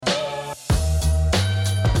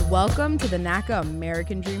Welcome to the NACA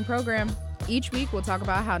American Dream Program. Each week, we'll talk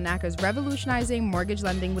about how NACA is revolutionizing mortgage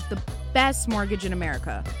lending with the best mortgage in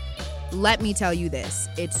America. Let me tell you this,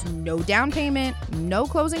 it's no down payment, no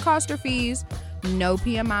closing cost or fees, no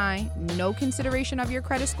PMI, no consideration of your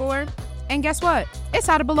credit score, and guess what? It's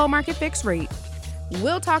at a below market fixed rate.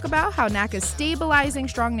 We'll talk about how NACA is stabilizing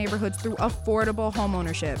strong neighborhoods through affordable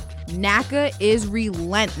homeownership. NACA is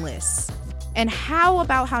relentless. And how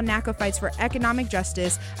about how NACA fights for economic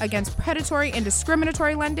justice against predatory and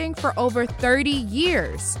discriminatory lending for over 30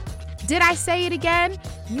 years? Did I say it again?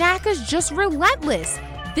 NACA's just relentless.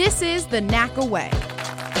 This is the NACA way.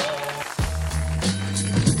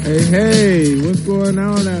 Hey, what's going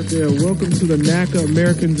on out there? Welcome to the NACA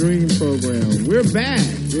American Dream Program. We're back.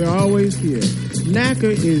 We're always here. NACA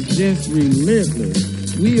is just relentless.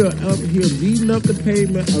 We are up here beating up the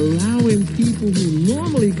pavement, allowing people who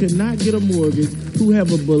normally could not get a mortgage, who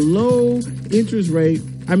have a below interest rate,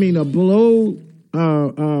 a below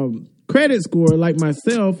credit score like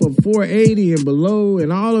myself of 480 and below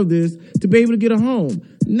and all of this, to be able to get a home.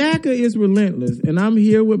 NACA is relentless, and I'm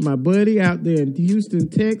here with my buddy out there in Houston,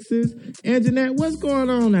 Texas. Anjanette, what's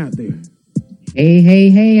going on out there?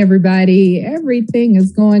 Hey, everybody. Everything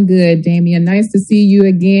is going good, Damian. Nice to see you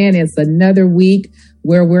again. It's another week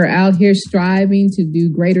where we're out here striving to do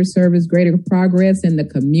greater service, greater progress in the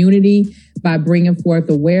community by bringing forth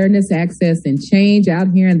awareness, access, and change out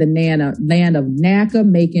here in the land of NACA,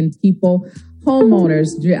 making people homeowners,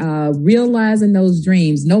 realizing those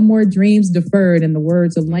dreams. No more dreams deferred, in the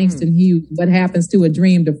words of Langston Hughes. What happens to a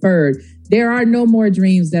dream deferred? There are no more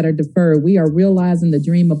dreams that are deferred. We are realizing the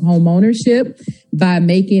dream of homeownership by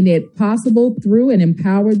making it possible through and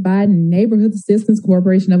empowered by Neighborhood Assistance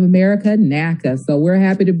Corporation of America, NACA. So we're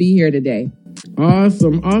happy to be here today.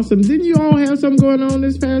 Awesome. Didn't you all have something going on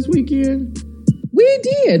this past weekend? We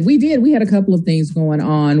did. We had a couple of things going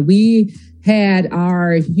on. We had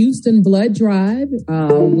our Houston Blood Drive,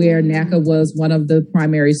 where NACA was one of the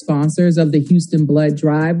primary sponsors of the Houston Blood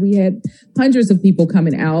Drive. We had hundreds of people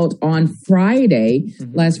coming out on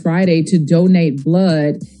last Friday, to donate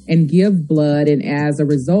blood and give blood. And as a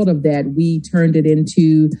result of that, we turned it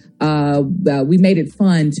into, we made it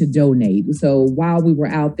fun to donate. So while we were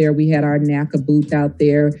out there, we had our NACA booth out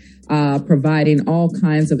there, providing all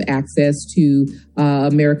kinds of access to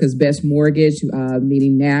America's Best Mortgage,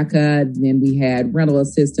 meaning NACA. Then we had rental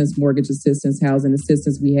assistance, mortgage assistance, housing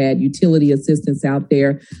assistance. We had utility assistance out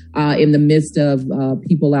there in the midst of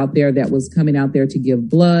people out there that was coming out there to give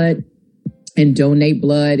blood and donate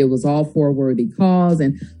blood. It was all for a worthy cause.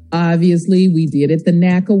 And obviously, we did it the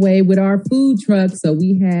NACA way with our food truck. So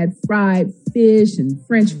we had fried fish and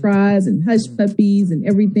French fries and hush puppies and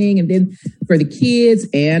everything. And then for the kids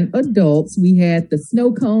and adults, we had the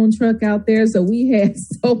snow cone truck out there. So we had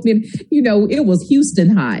so many, it was Houston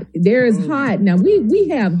hot. There is hot. Now we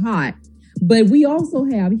have hot, but we also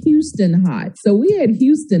have Houston hot. So we had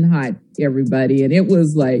Houston hot, everybody. And it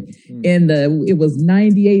was like it was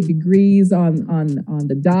 98 degrees on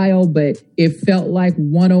the dial, but it felt like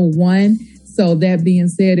 101. So that being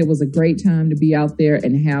said, it was a great time to be out there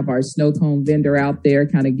and have our snow cone vendor out there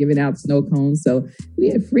kind of giving out snow cones. So we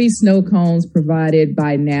had free snow cones provided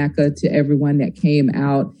by NACA to everyone that came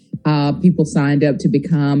out. People signed up to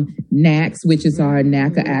become NACs, which is our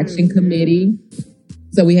NACA Action Committee.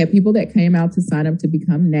 So we had people that came out to sign up to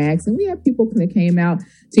become NACs, and we had people that came out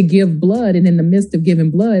to give blood. And in the midst of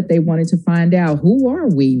giving blood, they wanted to find out, who are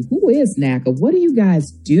we? Who is NACA? What do you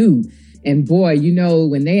guys do? And boy,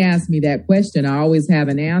 when they ask me that question, I always have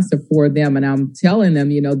an answer for them. And I'm telling them,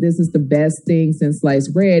 this is the best thing since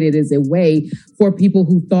sliced bread. It is a way for people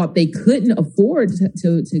who thought they couldn't afford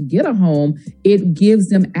to get a home. It gives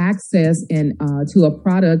them access to a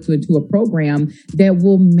product, to a program that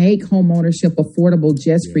will make homeownership affordable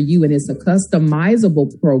just for you. And it's a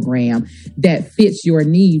customizable program that fits your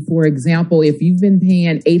need. For example, if you've been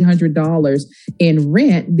paying $800 in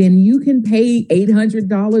rent, then you can pay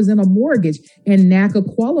 $800 in a mortgage. And NACA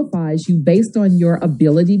qualifies you based on your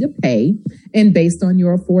ability to pay and based on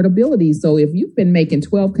your affordability. So if you've been making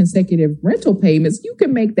 12 consecutive rental payments, you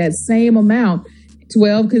can make that same amount,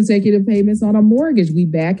 12 consecutive payments on a mortgage. We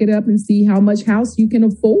back it up and see how much house you can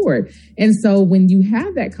afford. And so when you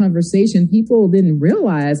have that conversation, people didn't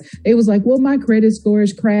realize, it was like, well, my credit score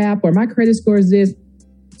is crap, or my credit score is this.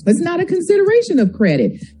 It's not a consideration of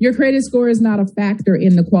credit. Your credit score is not a factor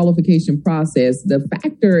in the qualification process. The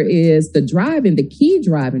factor is the key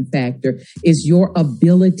driving factor is your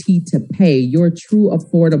ability to pay, your true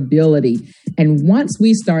affordability. And once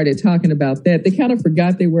we started talking about that, they kind of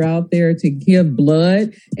forgot they were out there to give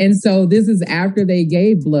blood. And so this is after they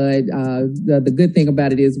gave blood. The good thing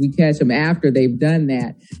about it is we catch them after they've done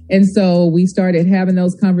that. And so we started having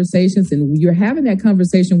those conversations, and you're having that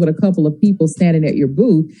conversation with a couple of people standing at your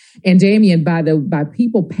booth. And Damien, by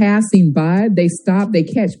people passing by, they stop, they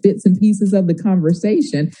catch bits and pieces of the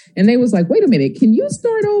conversation. And they was like, wait a minute, can you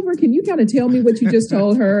start over? Can you kind of tell me what you just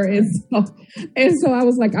told her? And so I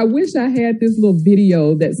was like, I wish I had this little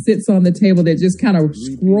video that sits on the table that just kind of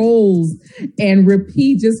scrolls and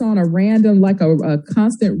repeat just on a random, like a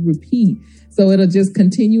constant repeat. So it'll just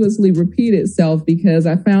continuously repeat itself, because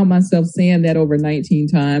I found myself saying that over 19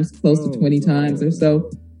 times, close to 20 times or so.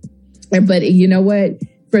 But you know what?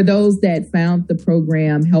 For those that found the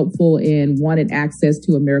program helpful and wanted access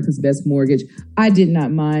to America's Best Mortgage, I did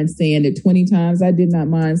not mind saying it 20 times. I did not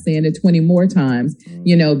mind saying it 20 more times,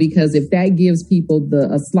 because if that gives people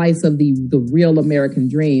a slice of the real American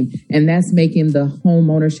dream, and that's making the home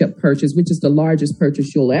ownership purchase, which is the largest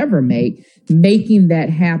purchase you'll ever make, making that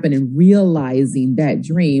happen and realizing that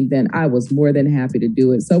dream, then I was more than happy to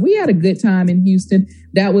do it. So we had a good time in Houston.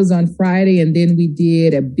 That was on Friday. And then we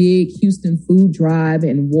did a big Houston food drive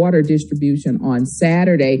and water distribution on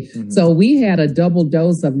Saturday. Mm-hmm. So we had a double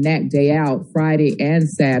dose of NAC Day Out Friday and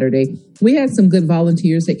Saturday. We had some good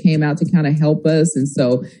volunteers that came out to kind of help us. And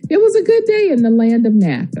so it was a good day in the land of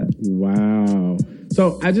NACA. Wow.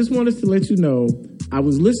 So I just wanted to let you know, I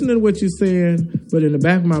was listening to what you're saying, but in the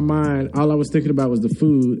back of my mind, all I was thinking about was the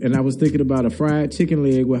food. And I was thinking about a fried chicken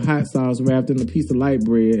leg with hot sauce wrapped in a piece of light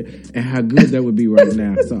bread and how good that would be right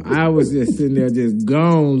now. So I was just sitting there just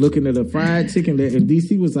gone looking at a fried chicken leg. And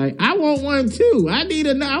DC was like, I want one too. I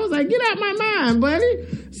was like, get out my mind, buddy.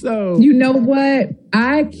 So you know what?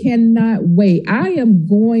 I cannot wait. I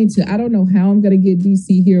don't know how I'm going to get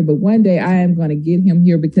DC here, but one day I am going to get him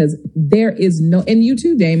here, because there is and you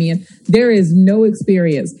too, Damien, there is no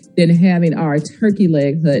experience than having our turkey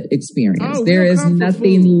leg hut experience. There is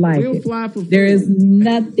nothing like it. There is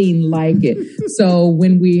nothing like it. So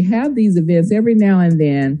when we have these events every now and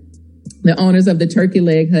then, the owners of the turkey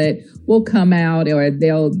leg hut will come out, or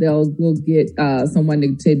we'll get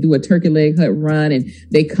someone to do a turkey leg hut run, and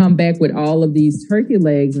they come back with all of these turkey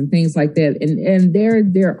legs and things like that. And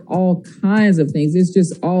there are all kinds of things. It's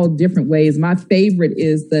just all different ways. My favorite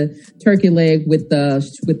is the turkey leg with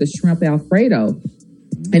the shrimp Alfredo.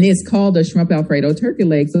 And it's called a shrimp Alfredo turkey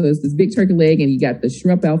leg. So it's this big turkey leg, and you got the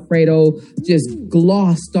shrimp Alfredo just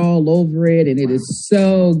glossed all over it. And it is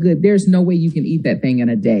so good. There's no way you can eat that thing in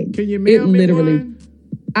a day. Can you mail me one?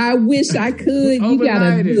 I wish I could.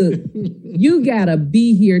 You gotta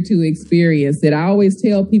be here to experience it. I always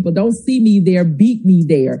tell people, don't see me there, beat me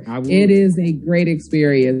there. It is a great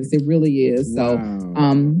experience. It really is. Wow. So,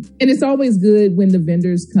 and it's always good when the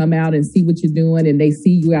vendors come out and see what you're doing, and they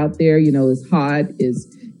see you out there. It's hot.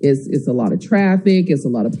 It's a lot of traffic. It's a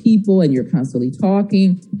lot of people, and you're constantly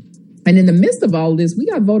talking. And in the midst of all of this, we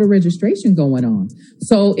got voter registration going on.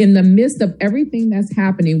 So in the midst of everything that's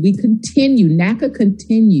happening, NACA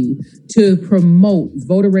continue to promote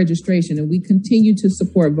voter registration, and we continue to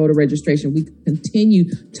support voter registration. We continue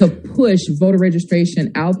to push voter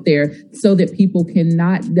registration out there so that people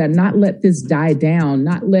cannot let this die down,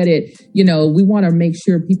 not let it, we want to make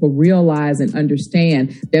sure people realize and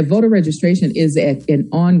understand that voter registration is an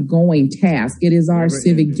ongoing task. It is our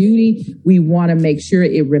civic duty. We want to make sure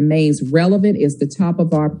it remains relevant, is the top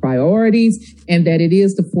of our priorities, and that it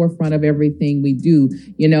is the forefront of everything we do.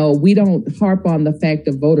 We don't harp on the fact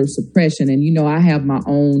of voter suppression. And, I have my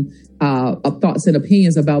own thoughts and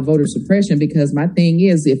opinions about voter suppression, because my thing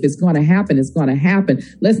is, if it's going to happen, it's going to happen.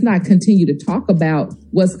 Let's not continue to talk about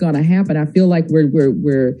what's going to happen. I feel like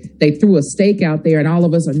they threw a stake out there, and all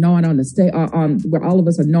of us are gnawing on the stake, where all of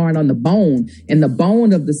us are gnawing on the bone, and the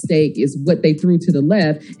bone of the stake is what they threw to the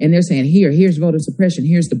left, and they're saying, here's voter suppression,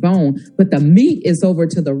 here's the bone, but the meat is over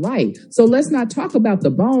to the right. So let's not talk about the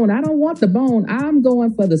bone. I don't want the bone. I'm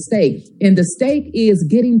going for the stake, and the stake is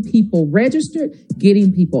getting people registered,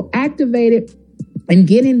 getting people activated, and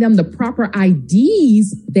getting them the proper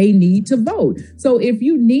IDs they need to vote. So if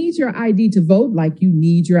you need your ID to vote, like you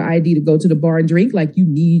need your ID to go to the bar and drink, like you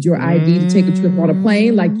need your ID to take a trip on a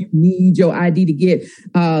plane, like you need your ID to get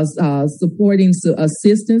supporting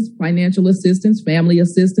assistance, financial assistance, family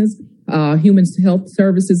assistance, human health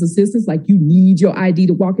services assistants, like you need your ID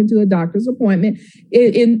to walk into a doctor's appointment.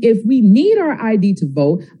 And if we need our ID to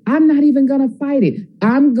vote, I'm not even going to fight it.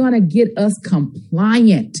 I'm going to get us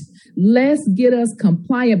compliant. Let's get us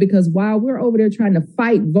compliant, because while we're over there trying to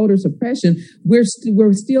fight voter suppression, we're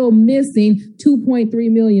still missing 2.3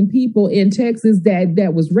 million people in Texas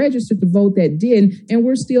that was registered to vote that didn't, and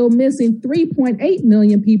we're still missing 3.8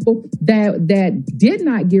 million people that did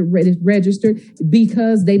not get registered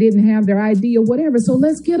because they didn't have their ID or whatever. So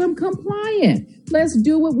let's get them compliant. Let's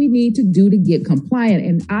do what we need to do to get compliant.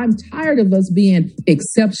 And I'm tired of us being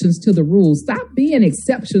exceptions to the rule. Stop being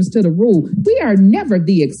exceptions to the rule. We are never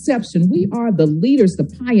the exception. We are the leaders, the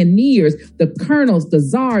pioneers, the colonels, the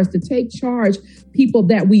czars, to take charge people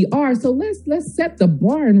that we are. So let's set the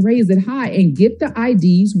bar and raise it high and get the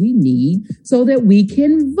IDs we need so that we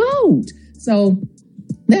can vote. So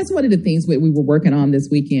that's one of the things we were working on this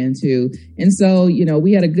weekend too. And so,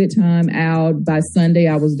 we had a good time out. By Sunday,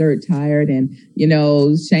 I was dirt tired, and,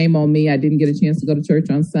 shame on me. I didn't get a chance to go to church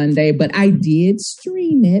on Sunday, but I did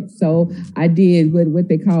stream it. So I did what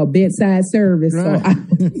they call bedside service. Right.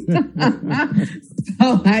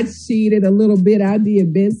 So I cheated a little bit. I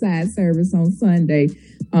did bedside service on Sunday.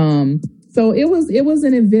 So it was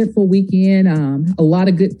an eventful weekend. A lot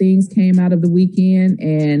of good things came out of the weekend,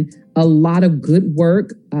 and a lot of good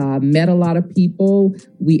work. Met a lot of people.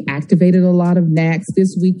 We activated a lot of NACs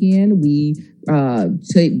this weekend. We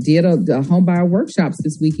did a homebuyer workshops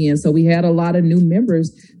this weekend. So we had a lot of new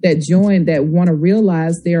members that joined that want to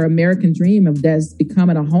realize their American dream of that's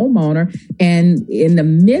becoming a homeowner. And in the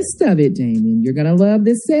midst of it, Damien, you're going to love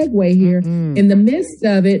this segue here. Mm-hmm. In the midst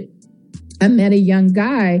of it, I met a young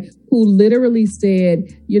guy who literally said,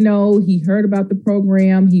 he heard about the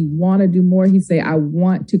program. He want to do more. He said, I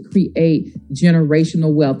want to create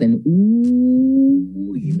generational wealth. And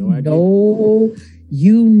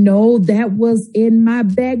that was in my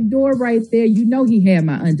back door right there. He had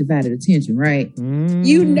my undivided attention, right?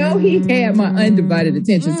 He had my undivided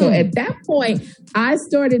attention. So at that point, I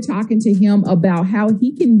started talking to him about how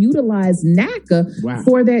he can utilize NACA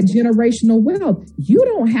for that generational wealth. You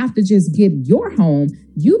don't have to just get your home.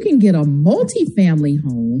 You can get a multifamily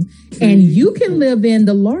home, and you can live in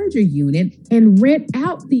the larger unit and rent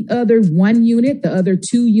out the other 1 unit, the other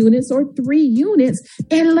 2 units, or 3 units,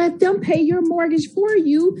 and let them pay your mortgage for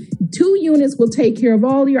you. 2 units will take care of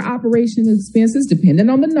all your operational expenses, depending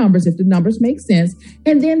on the numbers, if the numbers make sense.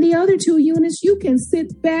 And then the other 2 units, you can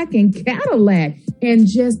sit back and Cadillac and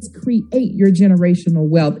just create your generational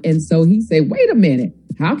wealth. And so he said, wait a minute,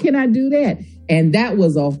 how can I do that? And that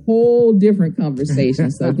was a whole different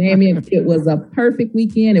conversation. So, Damien, it was a perfect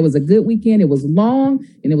weekend. It was a good weekend. It was long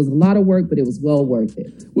and it was a lot of work, but it was well worth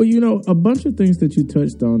it. Well, a bunch of things that you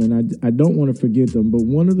touched on, and I don't want to forget them, but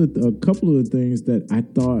a couple of the things that I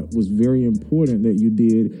thought was very important that you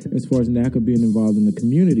did as far as NACA being involved in the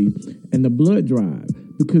community and the blood drive.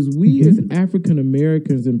 Because we as African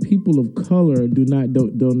Americans and people of color do not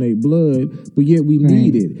donate blood, but yet we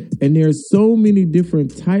need it. And there's so many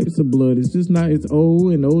different types of blood. It's just not, it's O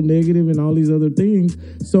and O negative and all these other things.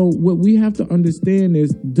 So what we have to understand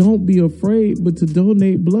is don't be afraid, but to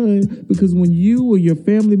donate blood, because when you or your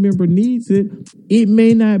family member needs it, it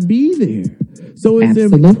may not be there. So it's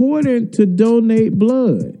important to donate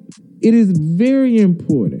blood. It is very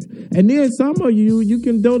important. And then some of you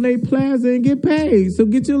can donate plasma and get paid. So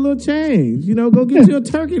get your little change. Go get your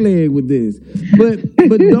turkey leg with this.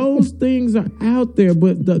 But those things are out there.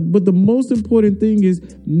 But the most important thing is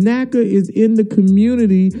NACA is in the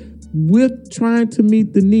community with trying to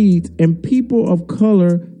meet the needs. And people of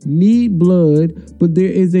color need blood, but there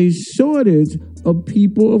is a shortage of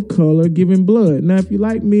people of color giving blood. Now, if you're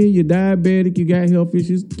like me, you're diabetic, you got health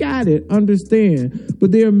issues, got it, understand.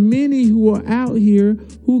 But there are many who are out here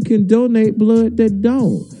who can donate blood that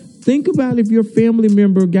don't. Think about if your family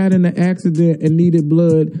member got in an accident and needed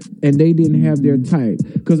blood and they didn't have their type.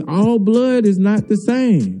 Because all blood is not the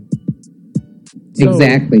same. So,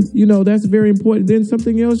 exactly. That's very important. Then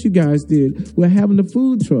something else you guys did, we're having the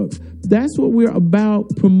food trucks. That's what we're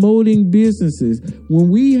about, promoting businesses. When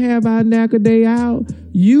we have our NACA Day out,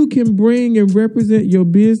 you can bring and represent your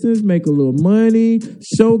business, make a little money,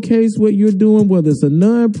 showcase what you're doing, whether it's a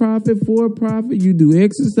nonprofit, for-profit, you do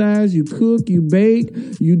exercise, you cook, you bake,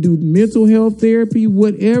 you do mental health therapy,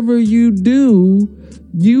 whatever you do,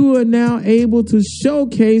 you are now able to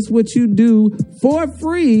showcase what you do for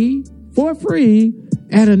free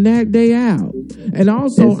at a NAC Day out. And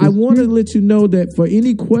also, I want to let you know that for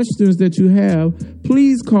any questions that you have,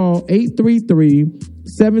 please call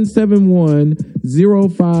 833-771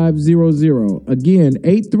 833-771-0500. Again,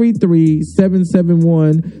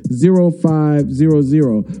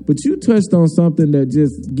 833-771-0500. But you touched on something that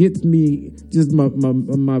just gets me, just my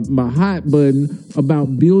hot button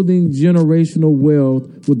about building generational wealth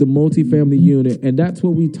with the multifamily unit. And that's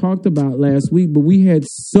what we talked about last week, but we had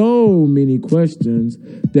so many questions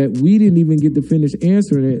that we didn't even get to finish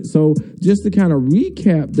answering it. So just to kind of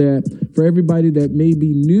recap that for everybody that may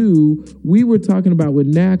be new, we were talking about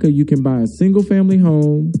with NACA, you can buy a single family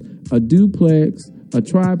home, a duplex, a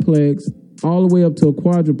triplex, all the way up to a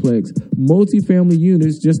quadruplex. Multifamily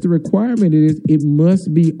units, just the requirement is it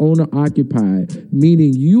must be owner occupied,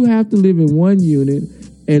 meaning you have to live in one unit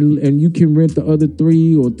and you can rent the other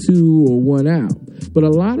 3 or 2 or 1 out. But a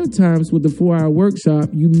lot of times with the 4-hour workshop,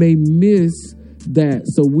 you may miss that.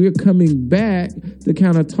 So we're coming back to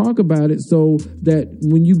kind of talk about it so that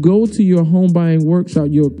when you go to your home buying workshop,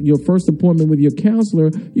 your first appointment with your counselor,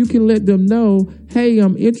 you can let them know, hey,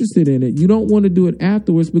 I'm interested in it. You don't want to do it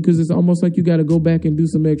afterwards because it's almost like you got to go back and do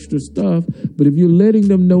some extra stuff. But if you're letting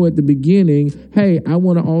them know at the beginning, hey, I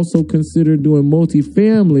want to also consider doing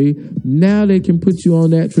multifamily, now they can put you on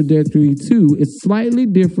that trajectory too. It's slightly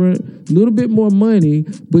different, a little bit more money,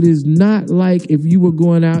 but it's not like if you were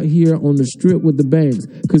going out here on the strip with the banks,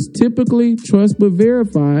 because typically trust but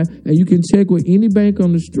verify, and you can check with any bank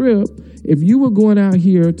on the strip. If you were going out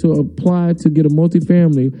here to apply to get a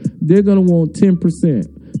multifamily, they're going to want 10%.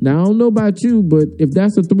 Now, I don't know about you, but if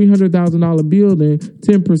that's a $300,000 building,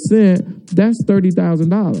 10%, that's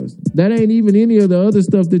 $30,000. That ain't even any of the other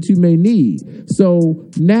stuff that you may need. So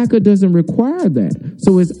NACA doesn't require that.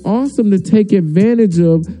 So it's awesome to take advantage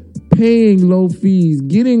of paying low fees,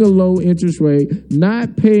 getting a low interest rate,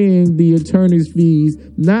 not paying the attorney's fees,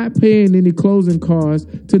 not paying any closing costs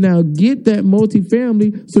to now get that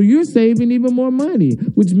multifamily. So you're saving even more money,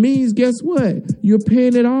 which means, guess what? You're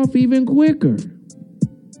paying it off even quicker.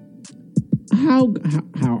 How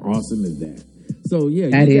awesome is that? So yeah,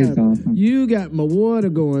 awesome. You got my water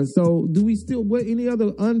going. So do we still, any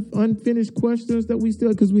other unfinished questions that we still,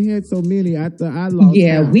 because we had so many, I lost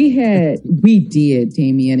count. we did,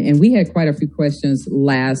 Damien, and we had quite a few questions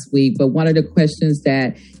last week, but one of the questions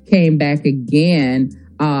that came back again,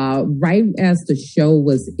 right as the show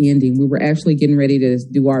was ending, we were actually getting ready to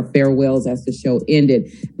do our farewells as the show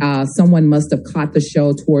ended. Someone must have caught the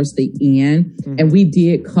show towards the end, and we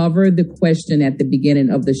did cover the question at the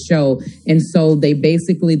beginning of the show. And so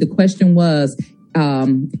the question was,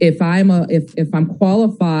 if I'm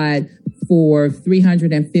qualified for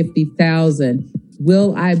 $350,000,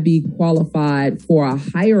 will I be qualified for a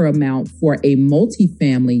higher amount for a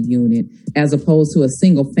multifamily unit as opposed to a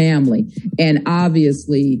single family? And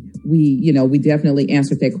obviously, we definitely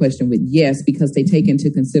answered that question with yes, because they take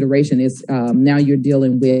into consideration is now you're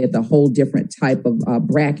dealing with a whole different type of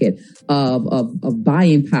bracket of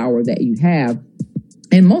buying power that you have.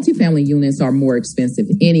 And multifamily units are more expensive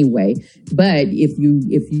anyway. But if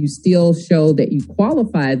you still show that you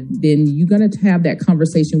qualify, then you're going to have that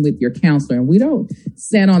conversation with your counselor. And we don't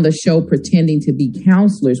sit on the show pretending to be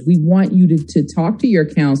counselors. We want you to talk to your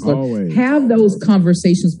counselor, always. Have those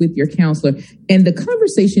conversations with your counselor. And the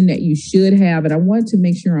conversation that you should have, and I want to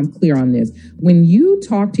make sure I'm clear on this, when you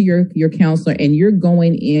talk to your counselor and you're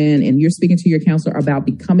going in and you're speaking to your counselor about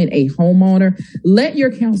becoming a homeowner, let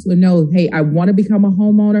your counselor know, hey, I want to become a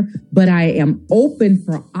homeowner, but I am open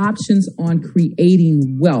for options on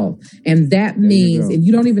creating wealth. And that means, and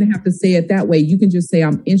you don't even have to say it that way. You can just say,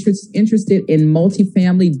 I'm interested in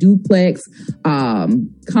multifamily, duplex,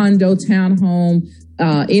 condo, townhome,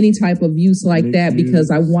 any type of use like that, because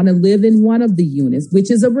I want to live in one of the units, which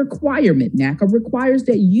is a requirement. NACA requires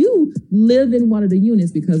that you live in one of the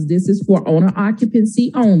units because this is for owner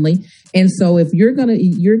occupancy only. And so if you're gonna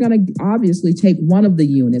obviously take one of the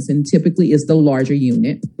units, and typically it's the larger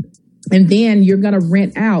unit, and then you're gonna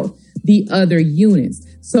rent out the other units.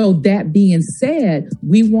 So that being said,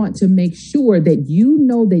 we want to make sure that you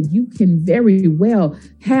know that you can very well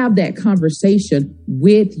have that conversation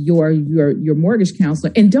with your mortgage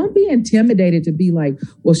counselor. And don't be intimidated to be like,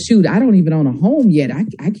 well, shoot, I don't even own a home yet. I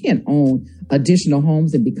can't own additional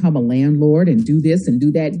homes and become a landlord and do this and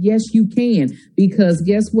do that. Yes, you can. Because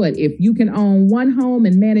guess what? If you can own one home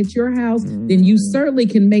and manage your house, then you certainly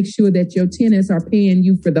can make sure that your tenants are paying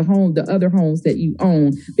you for the other homes that you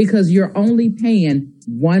own, because you're only paying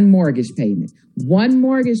one mortgage payment. One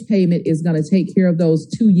mortgage payment is going to take care of those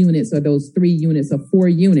 2 units or those 3 units or 4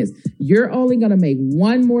 units. You're only going to make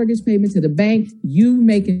one mortgage payment to the bank. You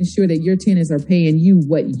making sure that your tenants are paying you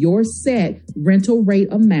what your set rental rate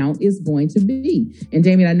amount is going to be. And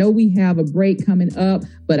Damien, I know we have a break coming up,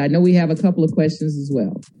 but I know we have a couple of questions as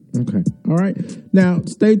well. Okay. All right. Now,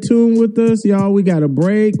 stay tuned with us, y'all. We got a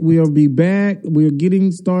break. We'll be back. We're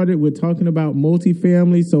getting started. We're talking about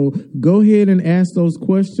multifamily. So go ahead and ask those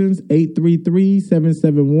questions,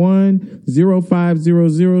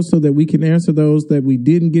 833-771-0500, so that we can answer those that we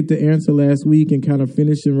didn't get to answer last week and kind of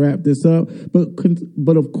finish and wrap this up.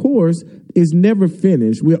 But of course, it's never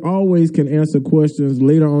finished. We always can answer questions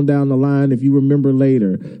later on down the line if you remember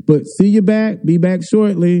later. But see you back. Be back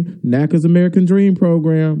shortly. NACA's American Dream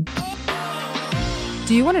Program.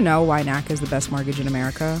 Do you want to know why NACA is the best mortgage in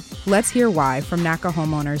America? Let's hear why from NACA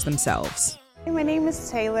homeowners themselves. My name is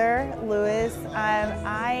Taylor Lewis.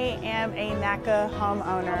 I am a NACA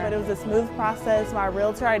homeowner, but it was a smooth process. My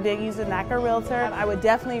realtor, I did use a NACA realtor. I would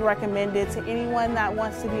definitely recommend it to anyone that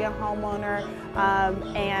wants to be a homeowner,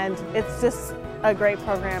 and it's just a great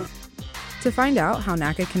program. To find out how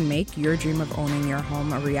NACA can make your dream of owning your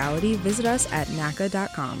home a reality, visit us at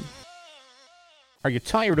NACA.com. Are you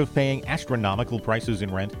tired of paying astronomical prices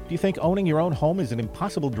in rent? Do you think owning your own home is an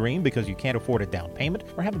impossible dream because you can't afford a down payment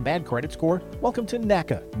or have a bad credit score? Welcome to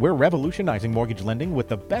NACA. We're revolutionizing mortgage lending with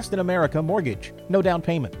the best in America mortgage. No down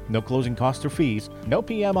payment, no closing costs or fees, no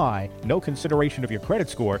PMI, no consideration of your credit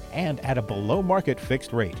score, and at a below-market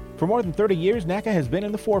fixed rate. For more than 30 years, NACA has been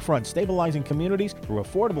in the forefront, stabilizing communities through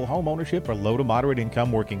affordable home ownership for low to moderate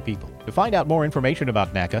income working people. To find out more information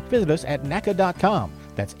about NACA, visit us at NACA.com.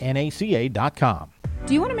 That's NACA.com.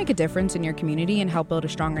 Do you want to make a difference in your community and help build a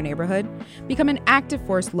stronger neighborhood? Become an active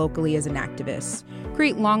force locally as an activist.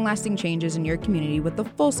 Create long-lasting changes in your community with the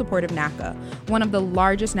full support of NACA, one of the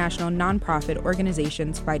largest national nonprofit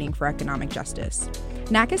organizations fighting for economic justice.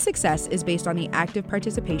 NACA's success is based on the active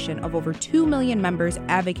participation of over 2 million members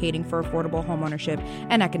advocating for affordable homeownership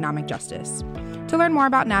and economic justice. To learn more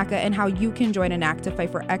about NACA and how you can join a NAC to fight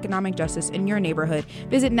for economic justice in your neighborhood,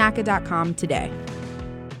 visit NACA.com today.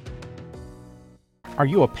 Are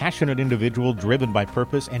you a passionate individual driven by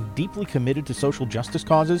purpose and deeply committed to social justice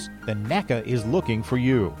causes? Then NACA is looking for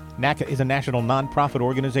you. NACA is a national nonprofit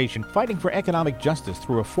organization fighting for economic justice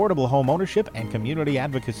through affordable home ownership and community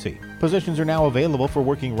advocacy. Positions are now available for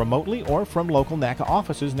working remotely or from local NACA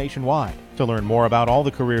offices nationwide. To learn more about all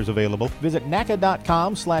the careers available, visit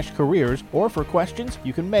NACA.com/careers, or for questions,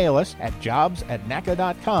 you can mail us at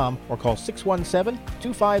jobs@NACA.com or call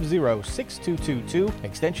 617-250-6222,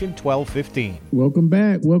 extension 1215. Welcome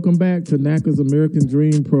back to NACA's American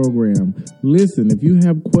Dream Program. Listen, if you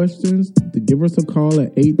have questions, give us a call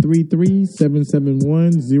at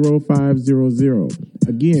 833-771-0500.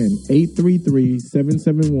 Again,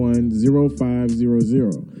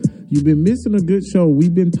 833-771-0500. You've been missing a good show.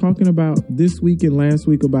 We've been talking about this week and last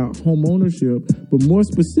week about home ownership, but more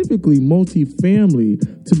specifically multifamily,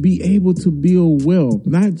 to be able to build wealth,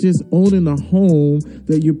 not just owning a home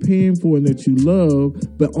that you're paying for and that you love,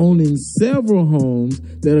 but owning several homes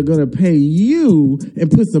that are going to pay you and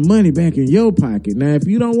put some money back in your pocket. Now, if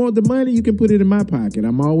you don't want the money, you can put it in my pocket.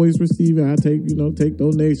 I'm always receiving. I take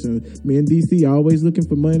donations. Me and DC always looking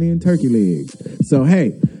for money and turkey legs. So,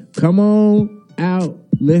 hey, come on out.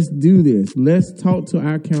 Let's do this. Let's talk to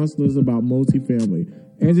our counselors about multifamily.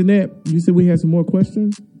 Anjanette, you said we had some more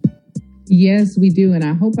questions? Yes, we do. And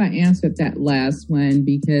I hope I answered that last one,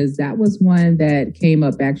 because that was one that came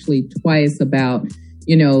up actually twice about,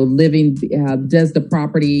 living, does the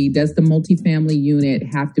multifamily unit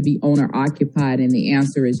have to be owner occupied? And the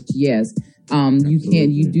answer is yes.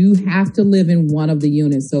 You do have to live in one of the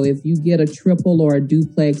units. So if you get a triple or a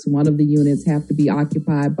duplex, one of the units have to be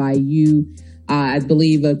occupied by you. I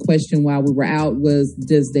believe a question while we were out was,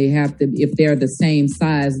 if they're the same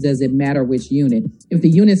size, does it matter which unit? If the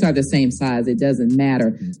units are the same size, it doesn't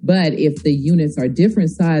matter. But if the units are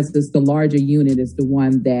different sizes, the larger unit is the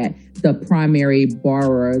one that the primary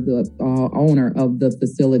borrower, the owner of the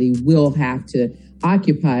facility, will have to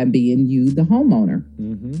occupy, being you, the homeowner.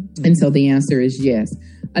 Mm-hmm. And so the answer is yes.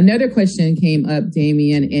 Another question came up,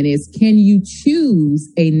 Damien, and is, can you choose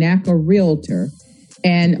a NACA realtor?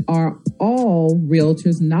 And are all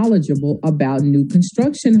realtors knowledgeable about new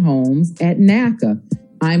construction homes at NACA?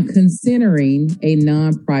 I'm considering a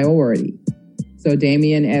non-priority. So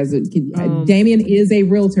Damien Damien is a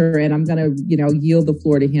realtor, and I'm going to, yield the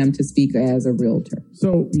floor to him to speak as a realtor.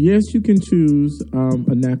 So yes, you can choose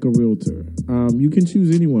a NACA realtor. You can choose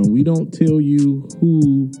anyone. We don't tell you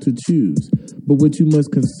who to choose. But what you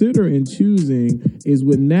must consider in choosing is,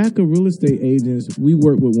 with NACA real estate agents, we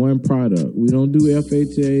work with one product. We don't do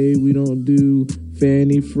FHA. We don't do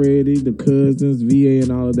Fannie, Freddie, the cousins, VA,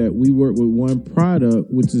 and all of that. We work with one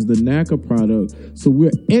product, which is the NACA product. So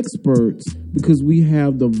we're experts because we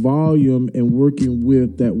have the volume and working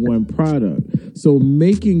with that one product. So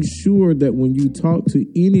making sure that when you talk to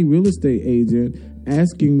any real estate agent,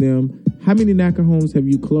 asking them, how many NACA homes have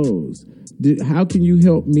you closed? How can you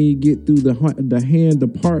help me get through the hand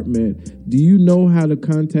department? Do you know how to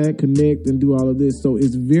contact, connect, and do all of this? So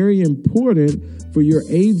it's very important for your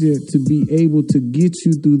agent to be able to get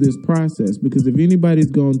you through this process, because if anybody's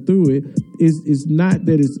gone through it, it's not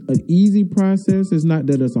that it's an easy process. It's not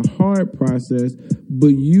that it's a hard process, but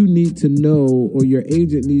you need to know, or your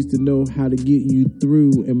agent needs to know, how to get you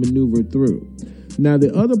through and maneuver through. Now,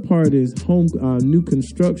 the other part is new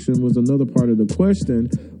construction was another part of the question.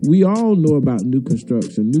 We all know about new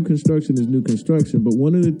construction. New construction is new construction, but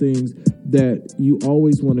one of the things that you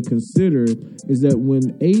always want to consider is that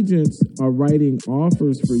when agents are writing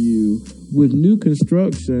offers for you with new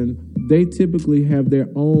construction, they typically have their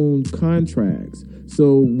own contracts.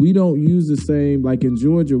 So we don't use the same, like in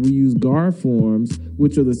Georgia, we use GAR forms,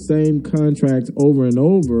 which are the same contracts over and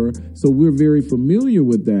over. So we're very familiar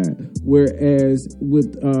with that. Whereas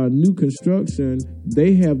with new construction,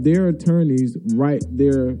 they have their attorneys write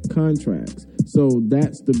their contracts. So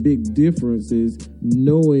that's the big difference, is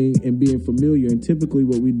knowing and being familiar. And typically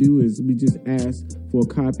what we do is we just ask for a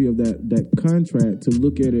copy of that contract to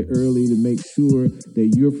look at it early to make sure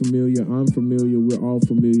that you're familiar, I'm familiar, we're all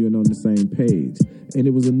familiar and on the same page. And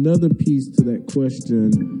it was another piece to that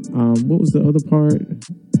question. What was the other part? It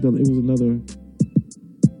was another.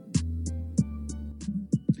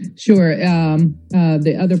 Sure.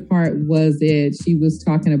 The other part was that she was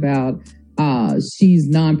talking about she's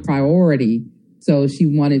non-priority. So she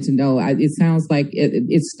wanted to know, it sounds like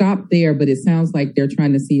it stopped there, but it sounds like they're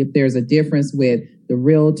trying to see if there's a difference with the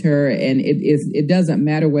realtor, and it doesn't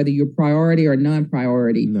matter whether you're priority or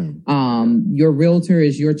non-priority. No. Your realtor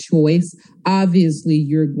is your choice. Obviously,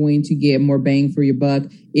 you're going to get more bang for your buck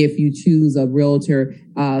if you choose a realtor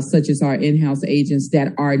such as our in-house agents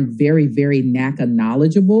that are very, very NACA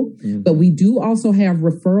knowledgeable. Mm-hmm. But we do also have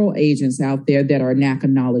referral agents out there that are NACA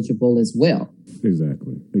knowledgeable as well.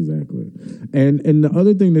 Exactly. And the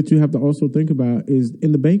other thing that you have to also think about is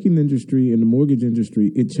in the banking industry and the mortgage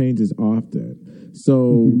industry, it changes often.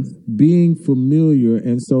 So being familiar,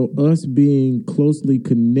 and so us being closely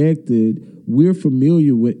connected, we're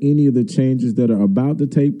familiar with any of the changes that are about to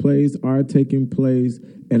take place, are taking place,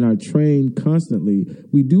 and are trained constantly.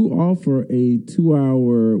 We do offer a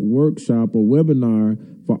 2-hour workshop or webinar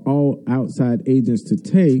for all outside agents to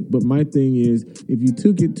take. But my thing is, if you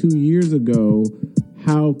took it 2 years ago,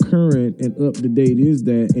 how current and up to date is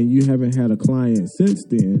that? And you haven't had a client since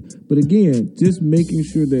then. But again, just making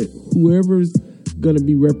sure that whoever's going to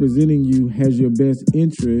be representing you has your best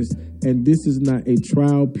interest. And this is not a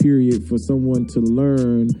trial period for someone to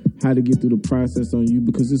learn how to get through the process on you,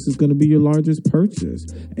 because this is going to be your largest purchase.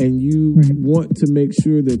 And you want to make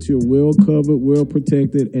sure that you're well covered, well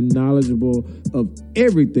protected, and knowledgeable of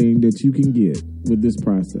everything that you can get with this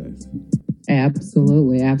process.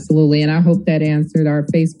 Absolutely. And I hope that answered our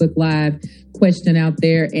Facebook Live question out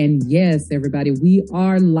there. And yes, everybody, we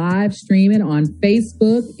are live streaming on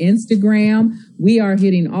Facebook, Instagram. We are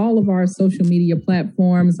hitting all of our social media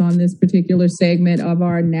platforms on this particular segment of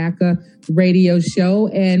our NACA radio show.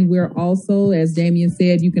 And we're also, as Damien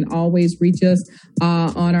said, you can always reach us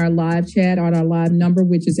on our live chat, on our live number,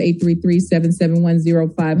 which is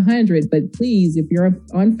 833-771-0500. But please, if you're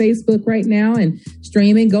on Facebook right now and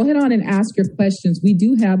streaming, go ahead on and ask your questions. We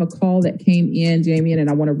do have a call that came in, Damien, and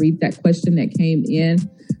I want to read that question that came in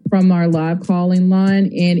from our live calling line.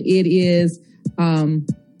 And it is,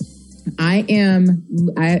 I am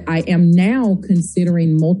now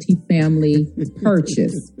considering multifamily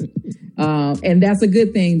purchase. And that's a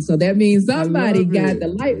good thing. So that means somebody got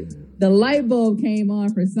the light bulb came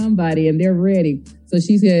on for somebody and they're ready. So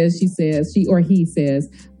he says,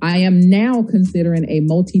 I am now considering a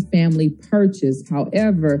multifamily purchase.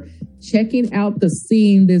 However, checking out the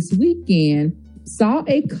scene this weekend, saw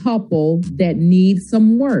a couple that need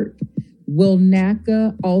some work. Will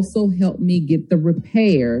NACA also help me get the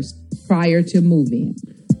repairs prior to move-in?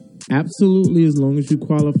 Absolutely, as long as you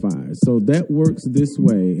qualify. So that works this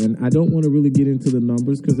way. And I don't want to really get into the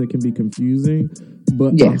numbers because they can be confusing.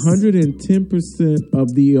 But 110%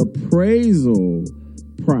 of the appraisal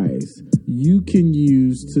price you can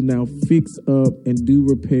use to now fix up and do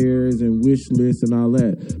repairs and wish lists and all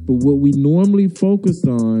that. But what we normally focus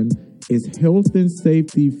on is health and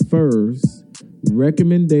safety first,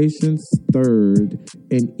 recommendations third,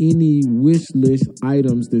 and any wish list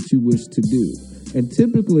items that you wish to do. And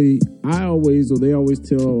typically, they always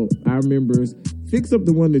tell our members fix up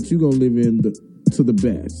the one that you're going to live in to the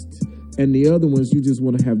best. And the other ones you just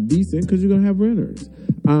want to have decent because you're going to have renters.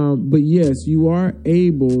 But yes, you are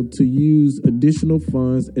able to use additional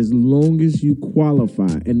funds as long as you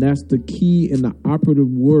qualify. And that's the key and the operative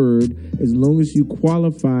word, as long as you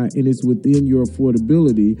qualify and it's within your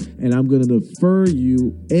affordability. And I'm going to defer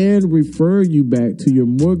you and refer you back to your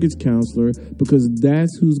mortgage counselor, because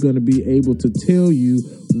that's who's going to be able to tell you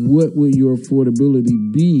what will your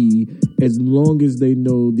affordability be, as long as they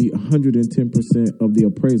know the 110% of the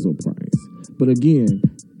appraisal price. But again,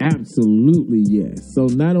 absolutely yes. So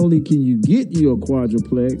not only can you get you a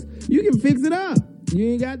quadruplex, you can fix it up.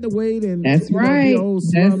 You ain't got to wait and that's right. Be old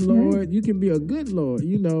slumlord. Right. You can be a good lord,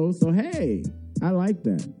 So hey, I like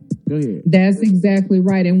that. Go ahead. That's exactly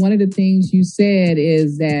right. And one of the things you said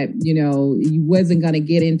is that, you wasn't going to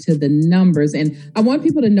get into the numbers. And I want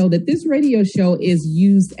people to know that this radio show is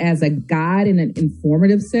used as a guide and an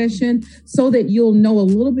informative session so that you'll know a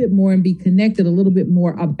little bit more and be connected a little bit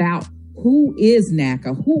more about who is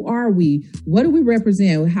NACA? Who are we? What do we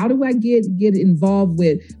represent? How do I get involved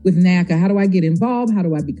with NACA? How do I get involved? How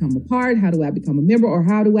do I become a part? How do I become a member? Or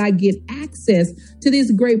how do I get access to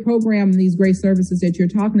this great program and these great services that you're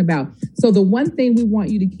talking about? So the one thing we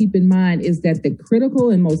want you to keep in mind is that the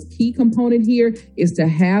critical and most key component here is to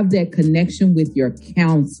have that connection with your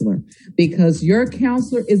counselor, because your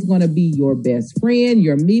counselor is going to be your best friend,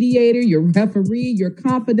 your mediator, your referee, your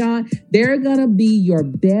confidant. They're going to be your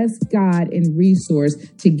best guide and resource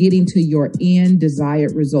to getting to your end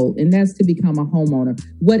desired result. And that's to become a homeowner,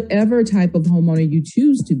 whatever type of homeowner you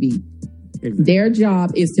choose to be. Exactly. Their job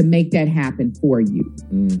is to make that happen for you.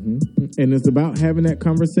 Mm-hmm. And it's about having that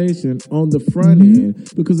conversation on the front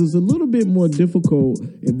end, because it's a little bit more difficult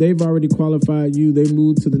if they've already qualified you, they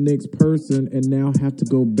move to the next person and now have to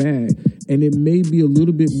go back. And it may be a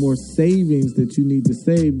little bit more savings that you need to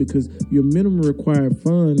save, because your minimum required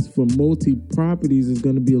funds for multi-properties is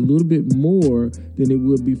going to be a little bit more than it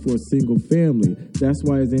would be for a single family. That's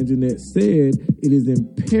why, as Anjanette said, it is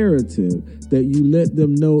imperative that you let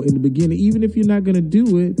them know in the beginning. Even if you're not going to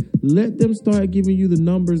do it, let them start giving you the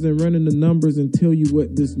numbers and running the numbers and tell you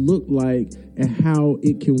what this looked like and how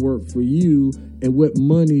it can work for you and what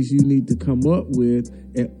monies you need to come up with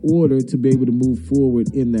in order to be able to move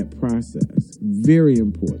forward in that process. Very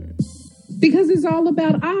important. Because it's all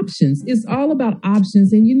about options. It's all about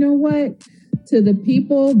options. And you know what? To the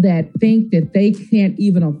people that think that they can't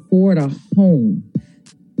even afford a home,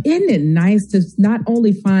 isn't it nice to not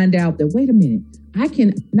only find out that, wait a minute, I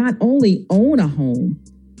can not only own a home,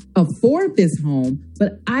 afford this home,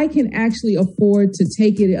 but I can actually afford to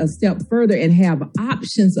take it a step further and have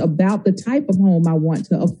options about the type of home I want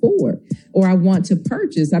to afford or I want to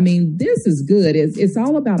purchase. I mean, this is good. It's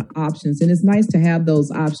all about options, and it's nice to have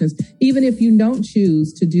those options. Even if you don't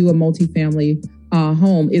choose to do a multifamily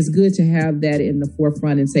home, it's good to have that in the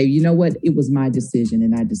forefront and say, you know what, it was my decision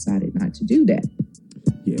and I decided not to do that.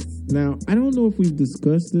 Yes. Now, I don't know if we've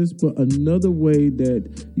discussed this, but another way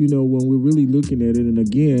that, when we're really looking at it, and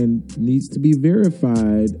again, needs to be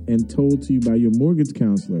verified and told to you by your mortgage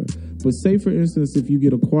counselor. But say, for instance, if you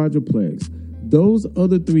get a quadruplex, those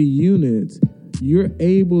other 3 units, you're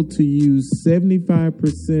able to use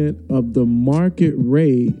 75% of the market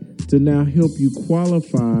rate to now help you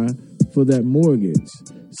qualify for that mortgage.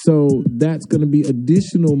 So that's going to be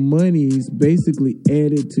additional monies basically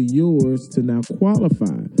added to yours to now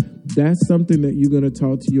qualify. That's something that you're going to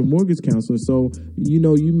talk to your mortgage counselor. So,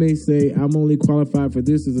 you may say, I'm only qualified for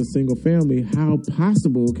this as a single family. How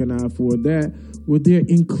possible can I afford that? Well, they're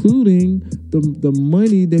including the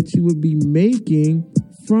money that you would be making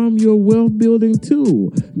from your wealth building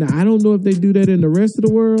tool. Now, I don't know if they do that in the rest of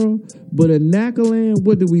the world, but in NACA land,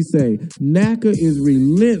 what do we say? NACA is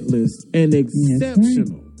relentless and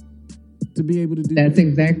exceptional. To be able to do That's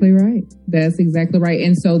exactly right. That's exactly right.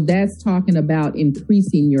 And so that's talking about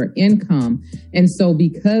increasing your income. And so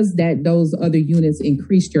because those other units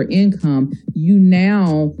increased your income, you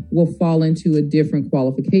now will fall into a different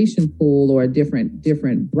qualification pool or a different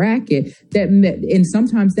bracket and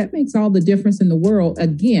sometimes that makes all the difference in the world.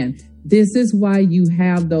 Again, this is why you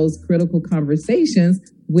have those critical conversations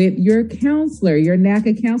with your counselor. Your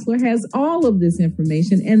NACA counselor has all of this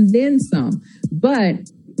information and then some. But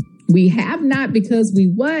we have not because we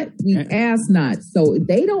ask not. So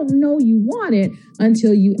they don't know you want it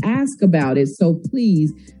until you ask about it. So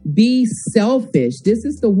please be selfish. This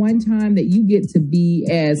is the one time that you get to be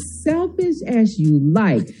as selfish as you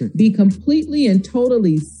like. Be completely and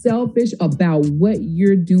totally selfish about what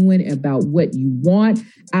you're doing, about what you want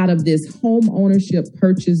out of this home ownership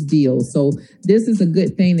purchase deal. So this is a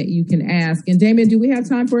good thing that you can ask. And Damien, do we have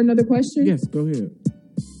time for another question? Yes, go ahead.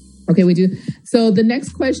 Okay, we do. So the next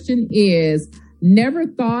question is, never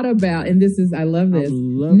thought about, and this is, I love this.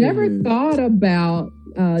 Never thought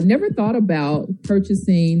about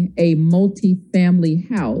purchasing a multi-family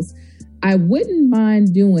house. I wouldn't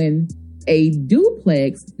mind doing a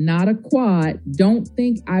duplex, not a quad. Don't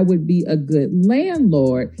think I would be a good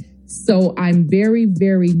landlord. So I'm very,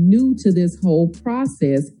 very new to this whole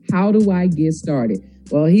process. How do I get started?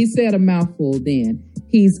 Well, he said a mouthful then.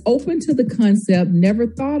 He's open to the concept, never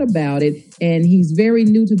thought about it, and he's very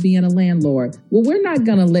new to being a landlord. Well, we're not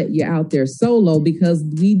going to let you out there solo because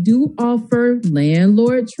we do offer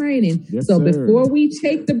landlord training. Yes, so sir. Before we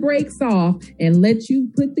take the brakes off and let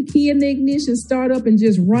you put the key in the ignition, start up and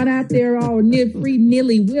just run out there all free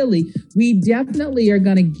nilly-willy, we definitely are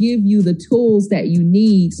going to give you the tools that you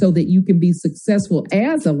need so that you can be successful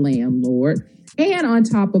as a landlord. And on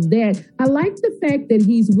top of that, I like the fact that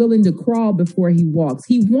he's willing to crawl before he walks.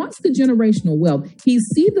 He wants the generational wealth. He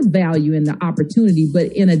sees the value in the opportunity.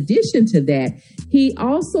 But in addition to that, he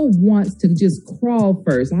also wants to just crawl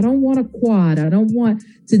first. I don't want a quad. I don't want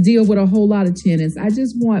to deal with a whole lot of tenants. I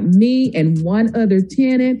just want me and one other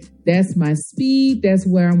tenant. That's my speed. That's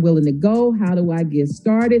where I'm willing to go. How do I get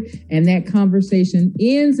started? And that conversation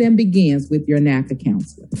ends and begins with your NACA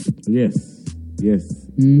counselor. Yes. Yes.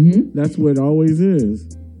 Mm-hmm. That's what it always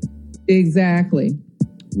is. Exactly.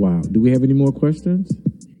 Wow. Do we have any more questions?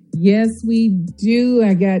 Yes, we do.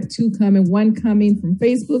 I got two coming. One coming from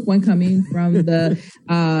Facebook, one coming from the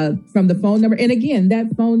phone number. And again,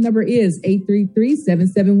 that phone number is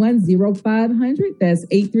 833-771-0500. That's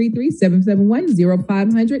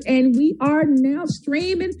 833-771-0500. And we are now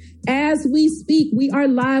streaming as we speak. We are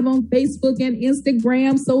live on Facebook and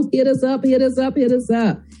Instagram. So hit us up, hit us up, hit us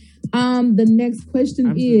up. The next question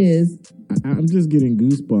I'm just getting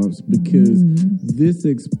goosebumps because this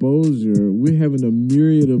exposure, we're having a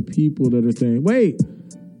myriad of people that are saying, wait,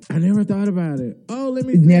 I never thought about it. Oh, let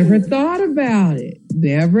me Never thought about it.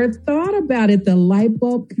 Never thought about it. The light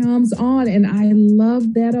bulb comes on, and I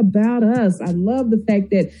love that about us. I love the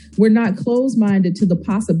fact that we're not closed-minded to the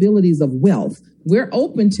possibilities of wealth. We're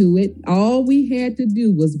open to it. All we had to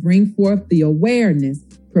do was bring forth the awareness,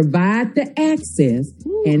 provide the access,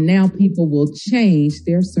 and now people will change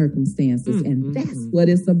their circumstances. And that's what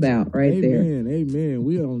it's about there. Amen.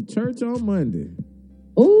 We are on church on Monday.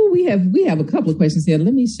 Oh, we have a couple of questions here.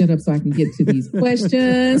 Let me shut up so I can get to these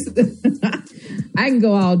questions. I can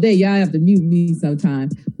go all day. Y'all have to mute me sometime.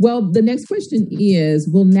 Well, the next question is,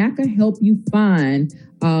 will NACA help you find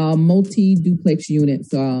multi-duplex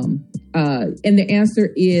units? And the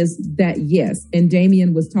answer is that yes. And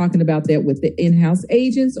Damien was talking about that with the in-house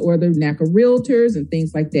agents or the NACA realtors and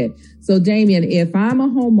things like that. So Damien, if I'm a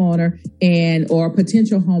homeowner or a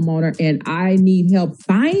potential homeowner and I need help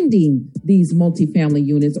finding these multifamily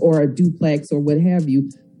units or a duplex or what have you,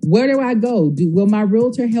 where do I go? Will my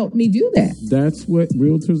realtor help me do that? That's what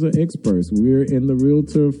realtors are experts. We're in the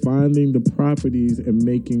realtor finding the properties and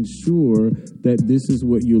making sure that this is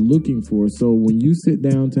what you're looking for. So when you sit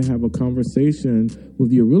down to have a conversation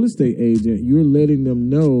with your real estate agent, you're letting them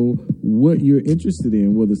know what you're interested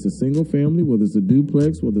in, whether it's a single family, whether it's a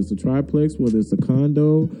duplex, whether it's a triplex, whether it's a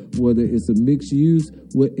condo, whether it's a mixed use,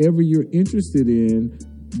 whatever you're interested in.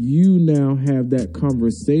 You now have that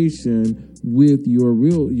conversation with your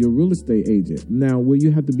real estate agent. Now, what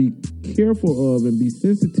you have to be careful of and be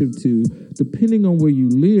sensitive to, depending on where you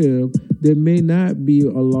live, there may not be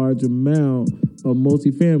a large amount of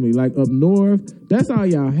multifamily. Like up north, that's all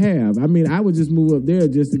y'all have. I mean, I would just move up there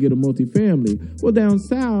just to get a multifamily. Well, down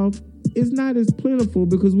south, it's not as plentiful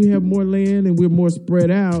because we have more land and we're more spread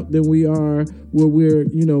out than we are where we're,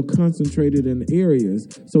 concentrated in areas.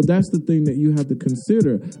 So that's the thing that you have to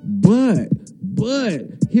consider. But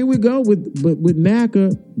here we go with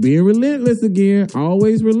NACA being relentless again,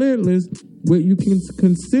 always relentless. What you can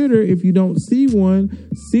consider if you don't see one,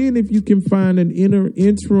 seeing if you can find an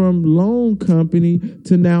interim loan company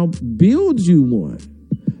to now build you one.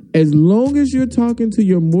 As long as you're talking to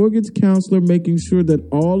your mortgage counselor, making sure that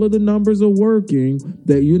all of the numbers are working,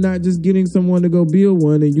 that you're not just getting someone to go build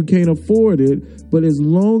one and you can't afford it, but as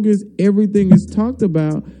long as everything is talked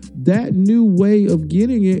about, that new way of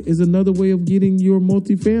getting it is another way of getting your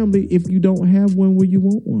multifamily if you don't have one where you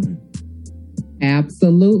want one.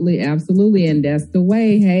 Absolutely. And that's the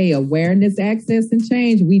way. Hey, awareness, access, and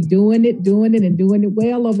change. We doing it and doing it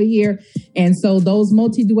well over here. And so those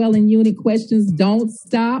multi-dwelling unit questions don't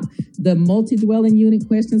stop. The multi-dwelling unit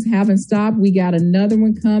questions haven't stopped. We got another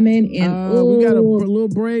one coming. And we got a little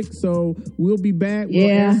break, so we'll be back. We'll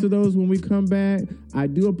answer those when we come back. I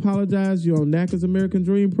do apologize. You're on NACA's American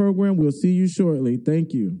Dream program. We'll see you shortly.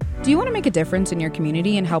 Thank you. Do you want to make a difference in your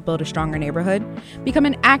community and help build a stronger neighborhood? Become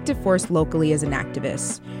an active force locally as an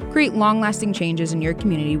activist. Create long-lasting changes in your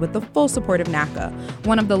community with the full support of NACA,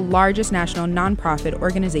 one of the largest national nonprofit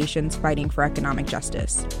organizations fighting for economic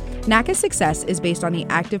justice. NACA's success is based on the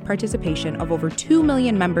active participation of over 2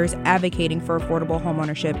 million members advocating for affordable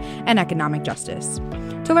homeownership and economic justice.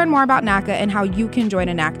 To learn more about NACA and how you can join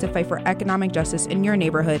a NAC to fight for economic justice in your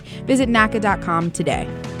neighborhood, visit NACA.com today.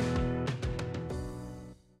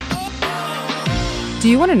 Do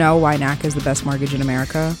you want to know why NACA is the best mortgage in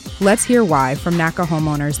America? Let's hear why from NACA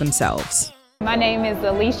homeowners themselves. My name is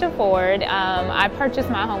Alicia Ford. I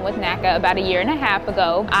purchased my home with NACA about 1.5 years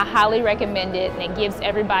ago. I highly recommend it, and it gives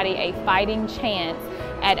everybody a fighting chance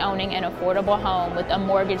at owning an affordable home with a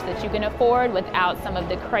mortgage that you can afford without some of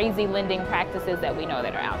the crazy lending practices that we know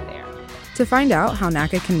that are out there. To find out how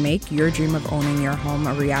NACA can make your dream of owning your home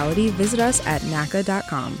a reality, visit us at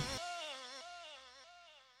NACA.com.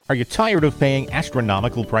 Are you tired of paying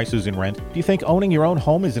astronomical prices in rent? Do you think owning your own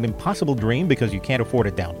home is an impossible dream because you can't afford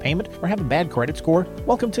a down payment or have a bad credit score?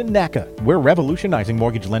 Welcome to NACA. We're revolutionizing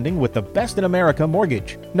mortgage lending with the best in America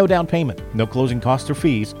mortgage. No down payment, no closing costs or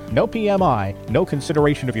fees, no PMI, no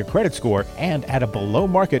consideration of your credit score, and at a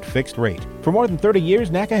below-market fixed rate. For more than 30 years,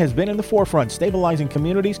 NACA has been in the forefront, stabilizing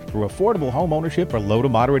communities through affordable home ownership for low to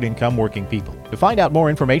moderate income working people. To find out more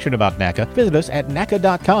information about NACA, visit us at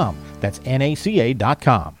NACA.com. That's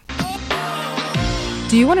NACA.com.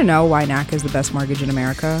 Do you want to know why NACA is the best mortgage in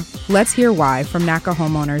America? Let's hear why from NACA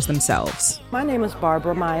homeowners themselves. My name is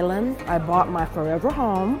Barbara Milan. I bought my forever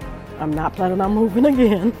home. I'm not planning on moving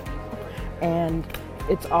again. And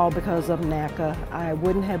it's all because of NACA. I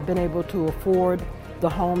wouldn't have been able to afford the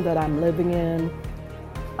home that I'm living in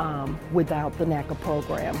without the NACA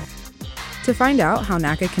program. To find out how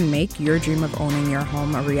NACA can make your dream of owning your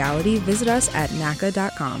home a reality, visit us at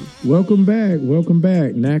NACA.com. Welcome back. Welcome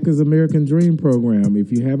back. NACA's American Dream program.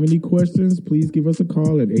 If you have any questions, please give us a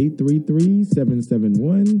call at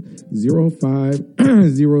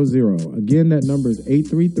 833-771-0500. Again, that number is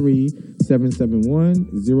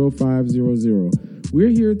 833-771-0500. We're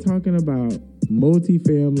here talking about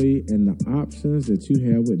multifamily and the options that you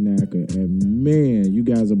have with NACA, and man, you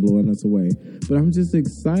guys are blowing us away. But I'm just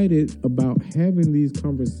excited about having these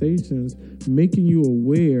conversations, making you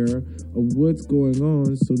aware of what's going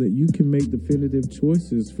on so that you can make definitive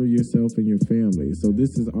choices for yourself and your family. So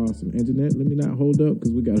this is awesome. And Jeanette, let me not hold up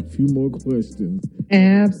because we got a few more questions.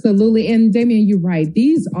 Absolutely. And Damien, you're right.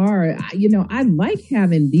 These are, I like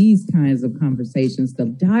having these kinds of conversations. The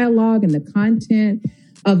dialogue and the content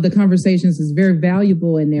of the conversations is very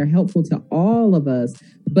valuable and they're helpful to all of us.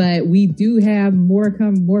 But we do have more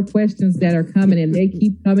questions that are coming, and they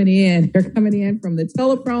keep coming in. They're coming in from the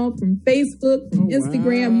telephone, from Facebook, from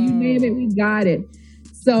Instagram, you name it, we got it.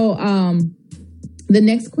 So the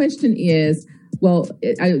next question is,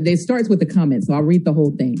 it starts with the comment, so I'll read the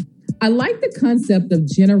whole thing. I like the concept of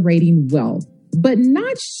generating wealth, but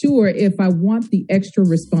not sure if I want the extra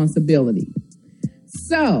responsibility.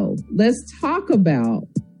 So let's talk about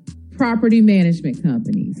property management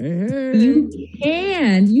companies.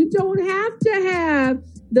 Hey. You don't have to have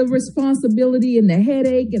the responsibility and the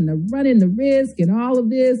headache and the running the risk and all of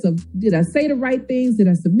this of, did I say the right things? Did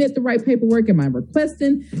I submit the right paperwork? Am I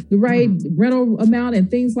requesting the right rental amount and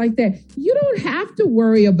things like that? You don't have to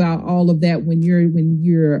worry about all of that when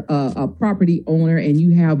you're a property owner and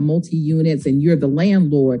you have multi-units and you're the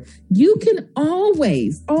landlord. You can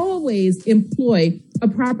always employ a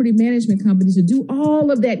property management company to do all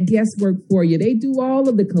of that guesswork for you. They do all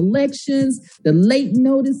of the collections, the late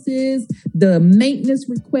notices, the maintenance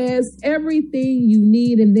requests, everything you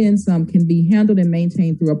need and then some can be handled and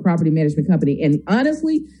maintained through a property management company. And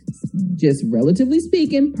honestly, just relatively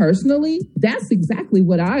speaking, personally, that's exactly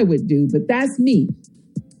what I would do, but that's me.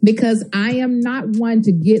 Because I am not one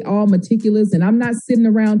to get all meticulous and I'm not sitting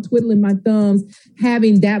around twiddling my thumbs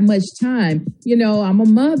having that much time. I'm a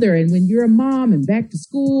mother, and when you're a mom and back to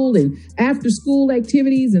school and after school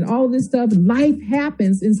activities and all of this stuff, life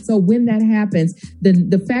happens. And so when that happens,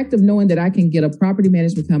 the fact of knowing that I can get a property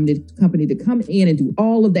management company to come in and do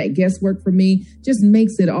all of that guesswork for me just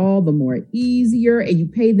makes it all the more easier. And you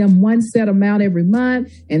pay them one set amount every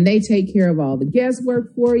month and they take care of all the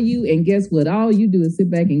guesswork for you. And guess what? All you do is sit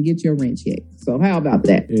back and get your rent check. So how about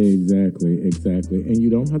that? Exactly. And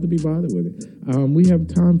you don't have to be bothered with it. We have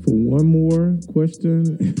time for one more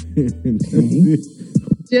question.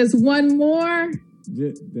 Just one more.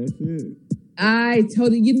 That's it. I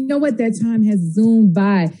told you, you know what? That time has zoomed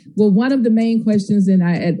by. Well, one of the main questions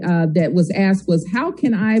that was asked was, how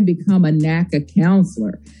can I become a NACA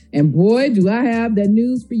counselor? And boy, do I have that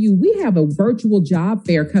news for you. We have a virtual job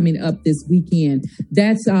fair coming up this weekend.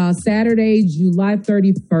 That's Saturday, July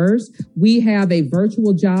 31st. We have a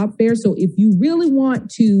virtual job fair. So if you really want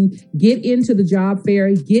to get into the job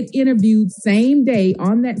fair, get interviewed same day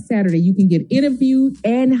on that Saturday, you can get interviewed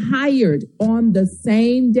and hired on the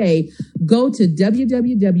same day. Go to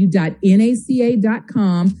www.naca.com.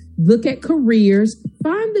 Look at careers,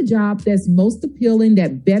 find the job that's most appealing,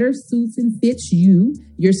 that better suits and fits you,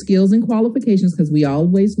 your skills and qualifications, because we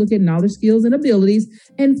always look at knowledge, skills, and abilities,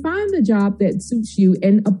 and find the job that suits you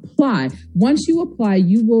and apply. Once you apply,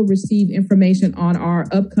 you will receive information on our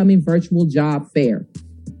upcoming virtual job fair.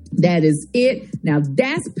 That is it. Now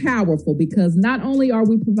that's powerful because not only are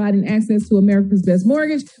we providing access to America's Best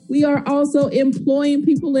Mortgage, we are also employing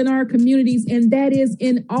people in our communities, and that is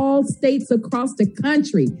in all states across the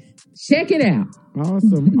country. Check it out.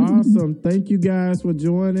 Awesome. Thank you guys for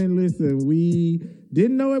joining. Listen, we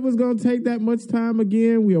didn't know it was going to take that much time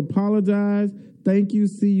again. We apologize. Thank you.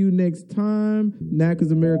 See you next time.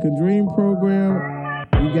 NACA's American Dream Program.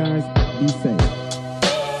 You guys be safe.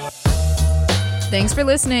 Thanks for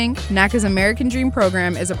listening. NACA's American Dream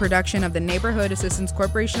Program is a production of the Neighborhood Assistance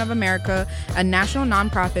Corporation of America, a national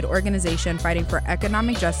nonprofit organization fighting for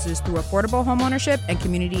economic justice through affordable homeownership and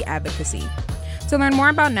community advocacy. To learn more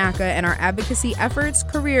about NACA and our advocacy efforts,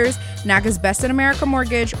 careers, NACA's Best in America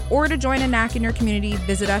Mortgage, or to join a NACA in your community,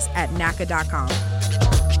 visit us at NACA.com.